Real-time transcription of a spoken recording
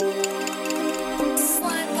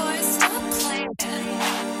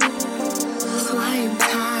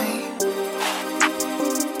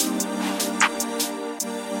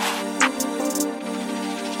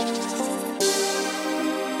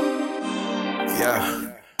Yeah.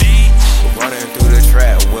 Running through the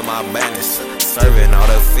trap with my bandits, serving all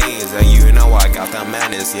the fiends, and you know I got the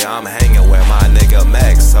madness. Yeah, I'm hanging with my nigga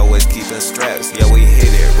Max, so it's keeping straps. Yeah, we hit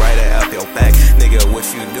it right up your back. Nigga, what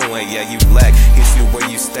you doing? Yeah, you lack. Hit you where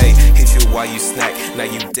you stay, hit you while you snack. Now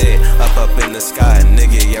you dead, up in the sky,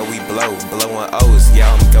 nigga. Yeah, we blowing O's. Yeah,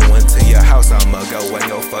 I'm going to your house, I'ma go and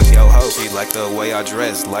go fuck your hoe. She like the way I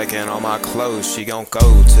dress, liking all my clothes. She gon'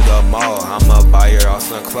 go to the mall, I'ma buy her all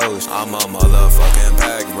some clothes. I'm a motherfucking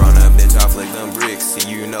Packrunner, bitch. I flick them bricks, see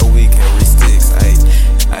you know we carry sticks. Ayy,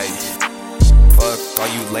 fuck all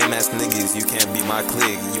you lame ass niggas, you can't be my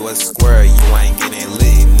clique. You a square, you ain't getting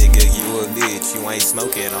lit, nigga. You a bitch, you ain't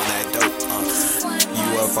smoking on that dope.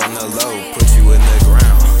 You up on the low, put you in the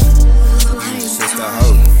ground. You just a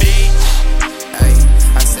hoe. Ayy,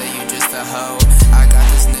 I say you just a hoe.